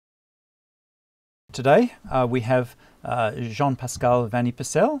Today we have Jean-Pascal van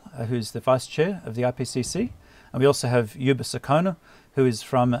Ypersele, who's the Vice Chair of the IPCC, and we also have Youba Sokona, who is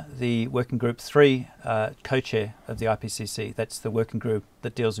from the Working Group 3 co-chair of the IPCC. That's the working group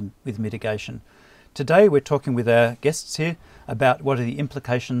that deals with mitigation. Today we're talking with our guests here about what are the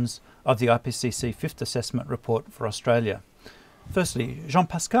implications of the IPCC Fifth Assessment Report for Australia. Firstly,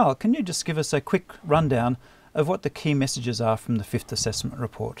 Jean-Pascal, can you just give us a quick rundown of what the key messages are from the Fifth Assessment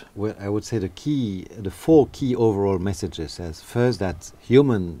Report? Well, I would say the four key overall messages is first that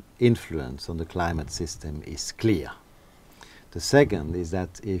human influence on the climate system is clear. The second is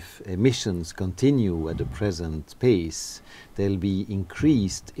that if emissions continue at the present pace, there will be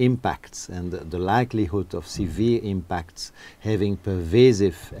increased impacts and the likelihood of severe impacts having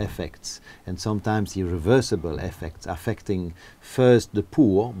pervasive effects and sometimes irreversible effects affecting first the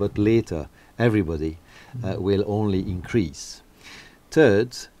poor but later everybody will only increase.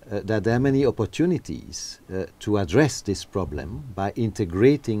 Third, that there are many opportunities to address this problem by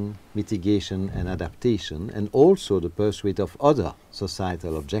integrating mitigation and adaptation and also the pursuit of other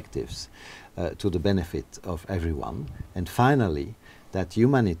societal objectives to the benefit of everyone. And finally, that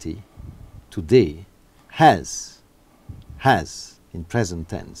humanity today has in present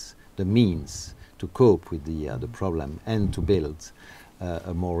tense the means to cope with the problem and to build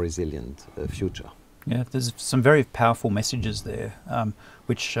a more resilient future. Yeah, there's some very powerful messages there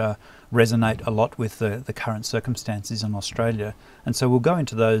which resonate a lot with the current circumstances in Australia. And so we'll go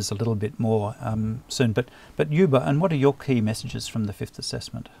into those a little bit more soon. But Youba, and what are your key messages from the Fifth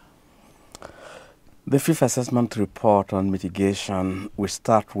Assessment? The Fifth Assessment Report on mitigation, we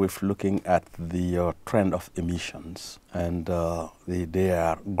start with looking at the trend of emissions, and they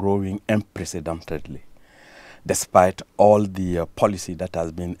are growing unprecedentedly, despite all the policy that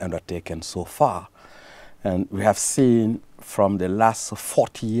has been undertaken so far. And we have seen from the last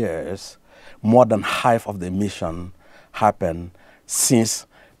 40 years, more than half of the emission happened since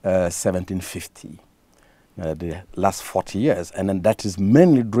 1750, the last 40 years. And then that is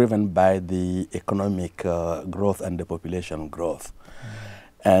mainly driven by the economic growth and the population growth.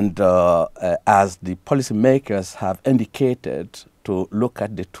 And as the policymakers have indicated to look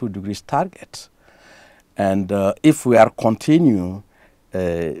at the 2 degrees target, and if we are continue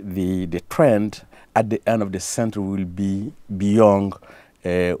the trend, at the end of the century will be beyond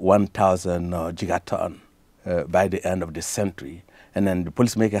 1,000 gigaton by the end of the century. And then the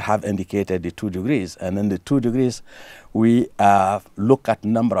policymakers have indicated the 2 degrees. And then the 2 degrees, we look at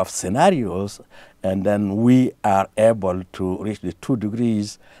number of scenarios, and then we are able to reach the 2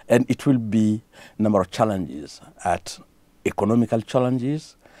 degrees, and it will be number of challenges, at economical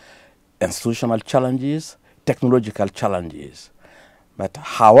challenges, institutional challenges, technological challenges. But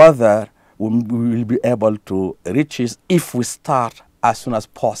however, we will be able to reach it if we start as soon as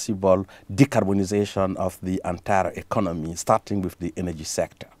possible decarbonization of the entire economy, starting with the energy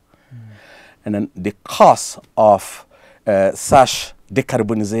sector. And then the cost of such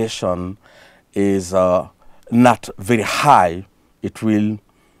decarbonization is not very high. It will,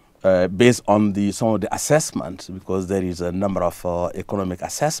 based on some of the assessments, because there is a number of economic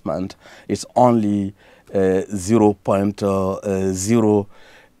assessment, it's only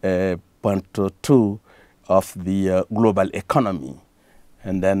 0.02 of the global economy.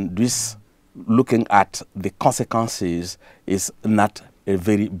 And then this, looking at the consequences, is not a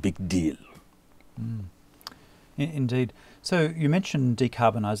very big deal. Indeed. So you mentioned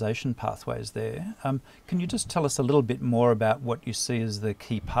decarbonisation pathways there. Can you just tell us a little bit more about what you see as the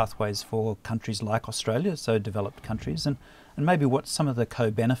key pathways for countries like Australia, so developed countries, and maybe what some of the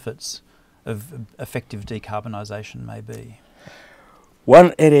co-benefits of effective decarbonisation may be?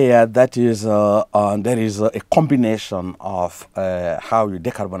 One area that is there is a combination of how you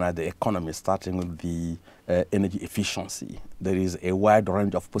decarbonize the economy, starting with the energy efficiency. There is a wide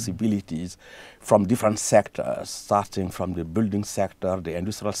range of possibilities from different sectors, starting from the building sector, the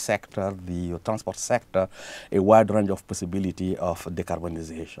industrial sector, the transport sector, a wide range of possibility of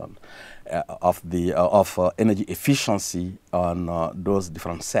decarbonization of energy efficiency on those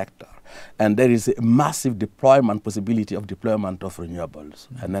different sectors. And there is a massive deployment possibility of deployment of renewables.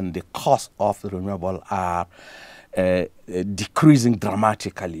 And then the cost of the renewable are decreasing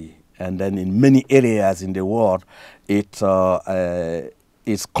dramatically. And then in many areas in the world, it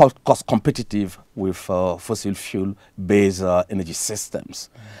is cost competitive with fossil fuel-based energy systems.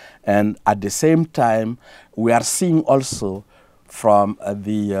 And at the same time, we are seeing also from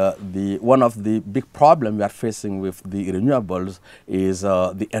one of the big problems we are facing with the renewables is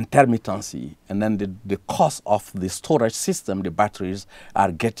the intermittency, and then the cost of the storage system, the batteries,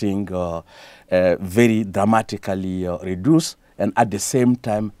 are getting very dramatically reduced, and at the same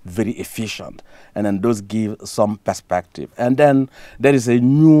time very efficient. And then those give some perspective. And then there is a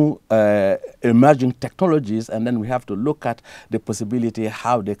new emerging technologies, and then we have to look at the possibility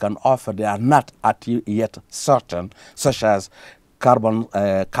how they can offer. They are not yet certain, such as carbon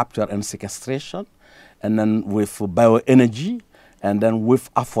capture and sequestration, and then with bioenergy, and then with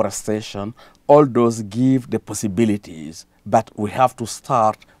afforestation. All those give the possibilities, but we have to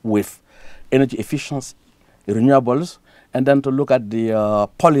start with energy efficiency, renewables, and then to look at the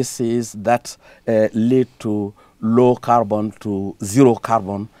policies that lead to low carbon to zero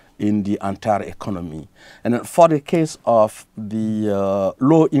carbon in the entire economy. And then for the case of the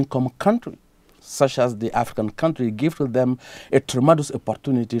low-income country, such as the African country, give to them a tremendous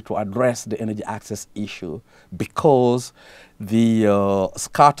opportunity to address the energy access issue, because the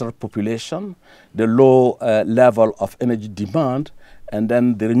scattered population, the low level of energy demand, and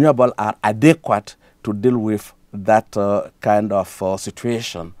then the renewable are adequate to deal with that kind of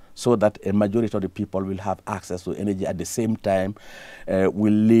situation, so that a majority of the people will have access to energy at the same time,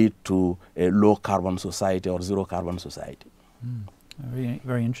 will lead to a low carbon society or zero carbon society. Very,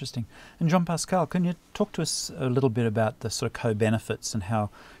 very interesting. And Jean-Pascal, can you talk to us a little bit about the sort of co-benefits and how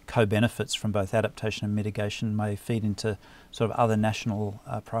co-benefits from both adaptation and mitigation may feed into sort of other national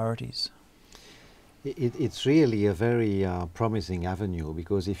priorities? It's really a very promising avenue,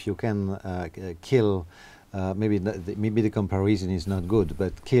 because if you can kill, maybe the comparison is not good,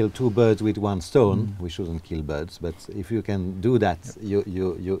 but kill two birds with one stone. We shouldn't kill birds, but if you can do that,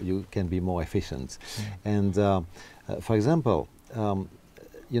 you can be more efficient. And for example,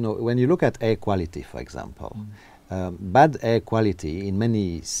 you know, when you look at air quality, for example, bad air quality in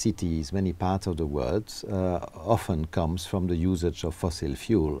many cities, many parts of the world, often comes from the usage of fossil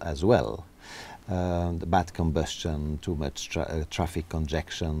fuel as well. The bad combustion, too much traffic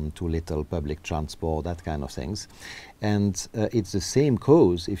congestion, too little public transport, that kind of things. And it's the same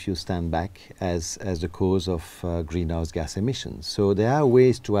cause, if you stand back, as the cause of greenhouse gas emissions. So there are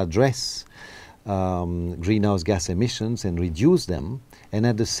ways to address greenhouse gas emissions and reduce them, and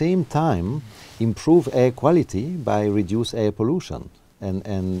at the same time improve air quality by reduce air pollution. And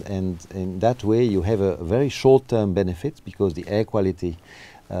in that way you have a very short-term benefit, because the air quality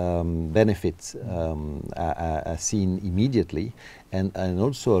benefits are seen immediately, and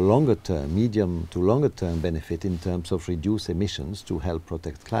also a longer term, medium to longer term benefit in terms of reduced emissions to help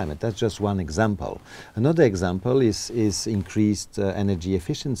protect climate. That's just one example. Another example is increased energy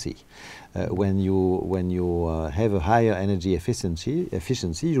efficiency. When you have a higher energy efficiency,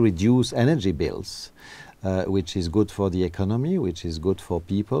 you reduce energy bills. Which is good for the economy, which is good for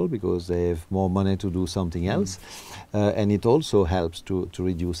people, because they have more money to do something else, and it also helps to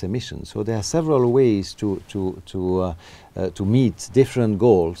reduce emissions. So there are several ways to meet different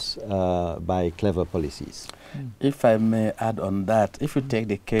goals by clever policies. If I may add on that, if you take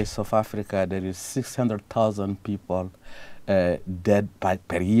the case of Africa, there is 600,000 people dead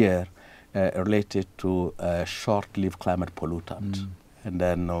per year related to short-lived climate pollutant. And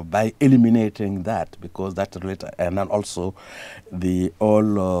then by eliminating that, because that's related, and then also the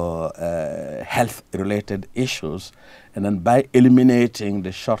all health-related issues, and then by eliminating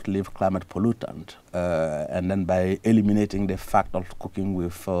the short-lived climate pollutant, and then by eliminating the fact of cooking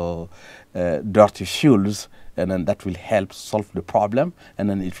with dirty fuels, and then that will help solve the problem,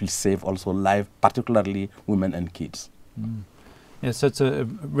 and then it will save also life, particularly women and kids. Yeah, so it's a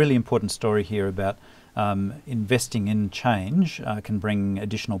really important story here about investing in change can bring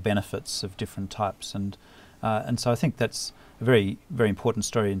additional benefits of different types, and so I think that's a very, very important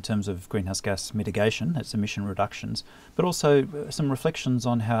story in terms of greenhouse gas mitigation, that's emission reductions, but also some reflections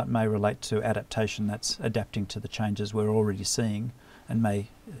on how it may relate to adaptation, that's adapting to the changes we're already seeing and may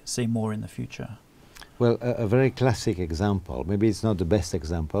see more in the future. Well, a very classic example, maybe it's not the best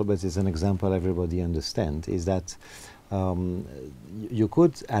example, but it's an example everybody understands, is that you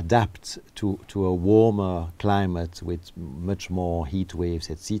could adapt to a warmer climate with much more heat waves,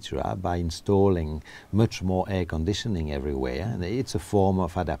 etc., by installing much more air conditioning everywhere, and it's a form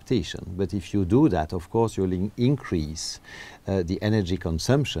of adaptation. But if you do that, of course, you'll increase the energy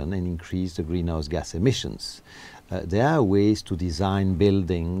consumption and increase the greenhouse gas emissions. There are ways to design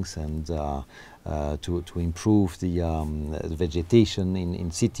buildings and to improve the vegetation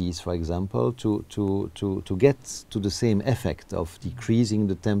in cities, for example, to get to the same effect of decreasing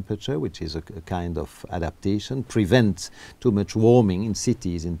the temperature, which is a kind of adaptation, prevent too much warming in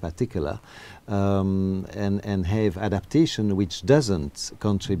cities in particular, and have adaptation which doesn't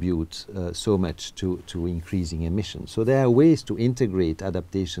contribute so much to increasing emissions. So there are ways to integrate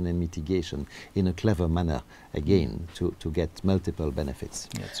adaptation and mitigation in a clever manner, again, to get multiple benefits.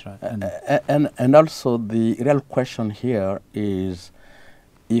 That's right. And also the real question here is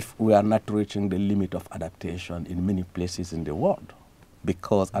if we are not reaching the limit of adaptation in many places in the world,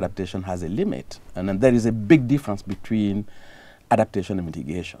 because adaptation has a limit. And then there is a big difference between adaptation and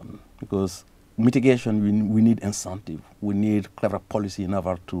mitigation, because mitigation, we need incentive, we need clever policy in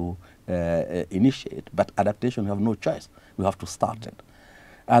order to initiate, but adaptation, we have no choice, we have to start it.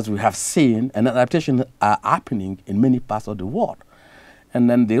 As we have seen, and adaptation are happening in many parts of the world. And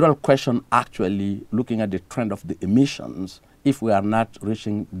then the real question actually, looking at the trend of the emissions, if we are not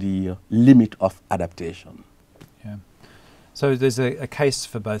reaching the limit of adaptation. Yeah. So there's a case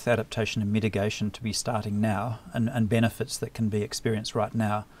for both adaptation and mitigation to be starting now, and benefits that can be experienced right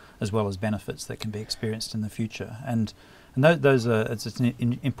now, as well as benefits that can be experienced in the future. And those are, it's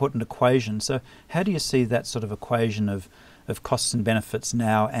an important equation. So how do you see that sort of equation of costs and benefits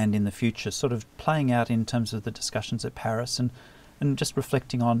now and in the future sort of playing out in terms of the discussions at Paris, and just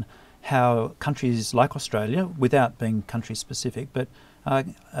reflecting on how countries like Australia, without being country specific, but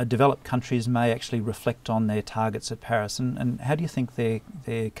developed countries may actually reflect on their targets at Paris, and how do you think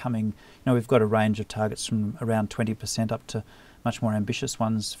they're coming? You know, we've got a range of targets from around 20% up to much more ambitious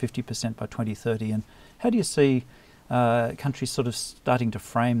ones, 50% by 2030, and how do you see countries sort of starting to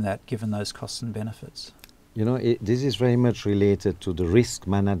frame that given those costs and benefits? You know, this is very much related to the risk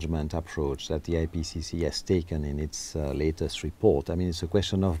management approach that the IPCC has taken in its latest report. I mean, it's a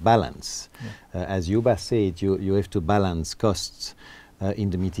question of balance. Yeah. As Youba said, you have to balance costs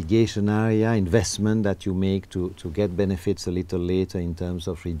in the mitigation area, investment that you make to get benefits a little later in terms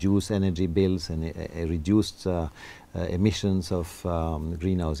of reduced energy bills and reduced emissions of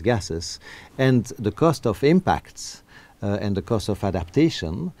greenhouse gases, and the cost of impacts and the cost of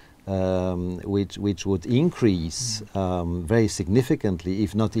adaptation, which would increase very significantly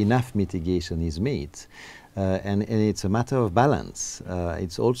if not enough mitigation is made. And it's a matter of balance.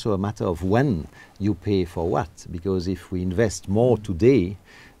 It's also a matter of when you pay for what, because if we invest more today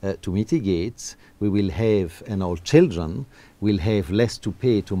to mitigate, we will have, and our children will have less to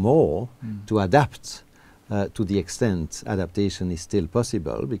pay tomorrow to adapt to the extent adaptation is still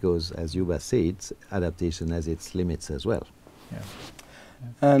possible, because as Youba said, adaptation has its limits as well. Yeah.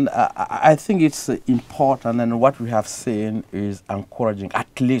 And I think it's important, and what we have seen is encouraging,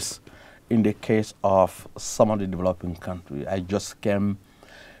 at least in the case of some of the developing countries. I just came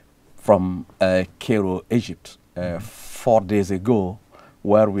from Cairo, Egypt, 4 days ago,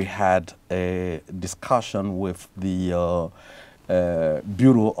 where we had a discussion with the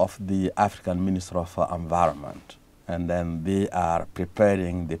Bureau of the African Minister of Environment. And then they are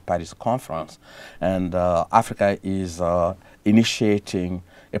preparing the Paris conference. And Africa is initiating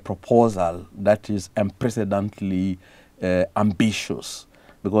a proposal that is unprecedentedly ambitious,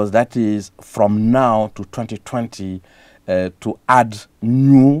 because that is from now to 2020 to add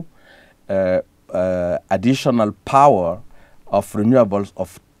new additional power of renewables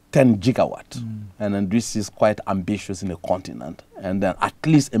of 10 gigawatts. And then this is quite ambitious in the continent. And then at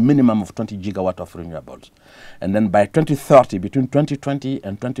least a minimum of 20 gigawatt of renewables. And then by 2030, between 2020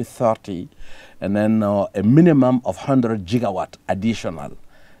 and 2030, and then a minimum of 100 gigawatt additional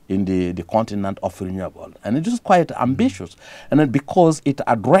in the continent of renewable. And it is quite ambitious. And then because it's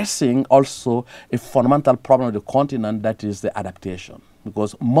addressing also a fundamental problem of the continent, that is the adaptation.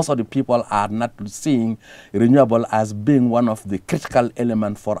 Because most of the people are not seeing renewable as being one of the critical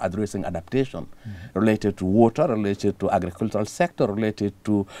elements for addressing adaptation, related to water, related to agricultural sector, related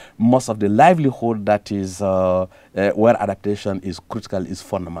to most of the livelihood that is where adaptation is critical, is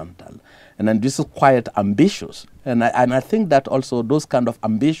fundamental. And then this is quite ambitious. And I think that also those kind of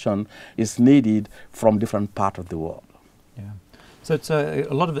ambition is needed from different parts of the world. Yeah. So it's a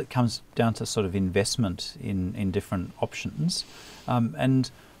lot of it comes down to sort of investment in different options.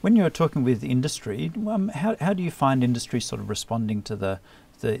 And when you're talking with industry, how do you find industry sort of responding to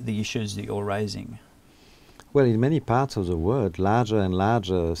the issues that you're raising? Well, in many parts of the world, larger and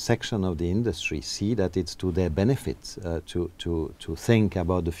larger section of the industry see that it's to their benefit to think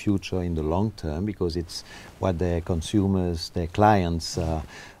about the future in the long term, because it's what their consumers, their clients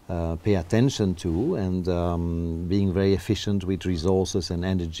pay attention to, and being very efficient with resources and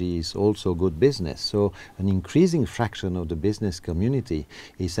energy is also good business. So an increasing fraction of the business community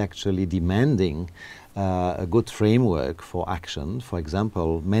is actually demanding a good framework for action. For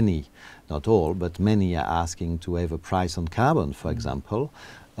example, many, not all, but many are asking to have a price on carbon, for example,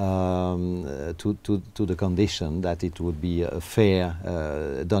 to the condition that it would be a fair,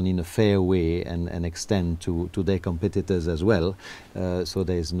 done in a fair way and extend to their competitors as well, so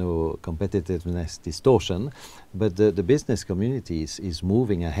there is no competitiveness distortion. But the business community is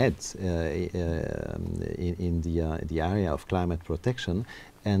moving ahead in the area of climate protection,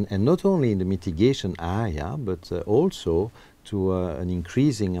 and not only in the mitigation area, but also to an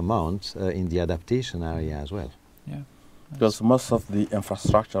increasing amount in the adaptation area as well. Yeah. Because most of the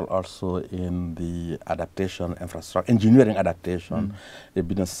infrastructure also in the adaptation infrastructure, engineering adaptation, the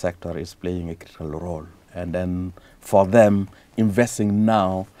business sector is playing a critical role. And then for them, investing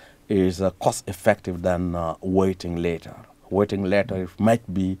now is cost effective than waiting later. Waiting later it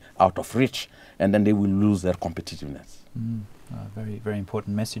might be out of reach, and then they will lose their competitiveness. Very, very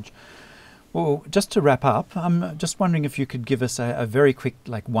important message. Well, just to wrap up, I'm just wondering if you could give us a very quick,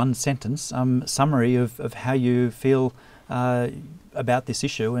 like one sentence summary of how you feel about this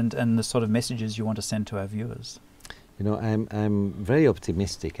issue and the sort of messages you want to send to our viewers. You know, I'm very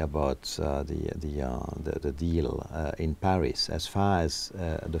optimistic about the deal in Paris as far as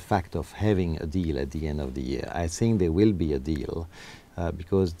the fact of having a deal at the end of the year. I think there will be a deal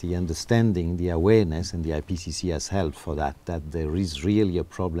because the understanding, the awareness, and the IPCC has helped for that there is really a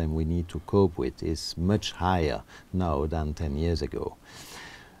problem we need to cope with is much higher now than 10 years ago.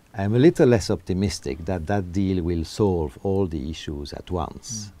 I'm a little less optimistic that that deal will solve all the issues at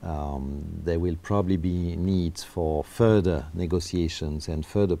once. There will probably be needs for further negotiations and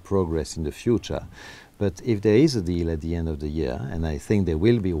further progress in the future. But if there is a deal at the end of the year, and I think there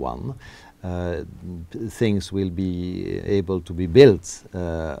will be one, things will be able to be built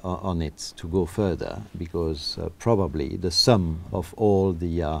on it to go further, because probably the sum of all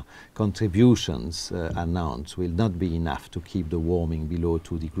the contributions announced will not be enough to keep the warming below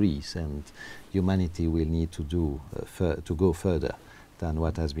 2 degrees, and humanity will need to go further than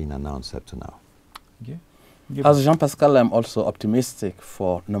what has been announced up to now. Yeah. As Jean-Pascal, I'm also optimistic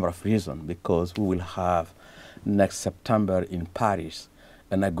for a number of reasons, because we will have next September in Paris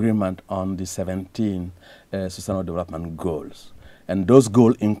an agreement on the 17 Sustainable Development Goals. And those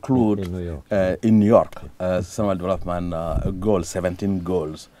goals include, in New York, Sustainable Development Goals, 17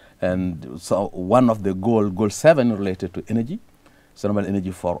 goals. And so one of the goal 7 related to energy, sustainable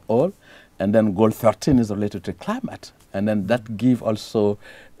energy for all. And then goal 13 is related to climate. And then that gives also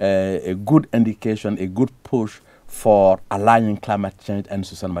a good indication, a good push for aligning climate change and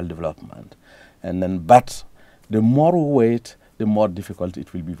sustainable development. And then, but the more we wait, the more difficult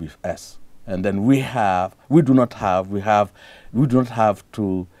it will be with us. And then we do not have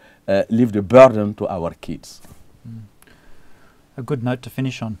to leave the burden to our kids. A good note to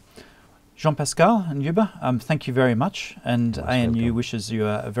finish on. Jean-Pascal and Youba, thank you very much, and ANU wishes you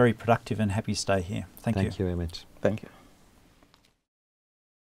a very productive and happy stay here. Thank you. Thank you very much. Thank you.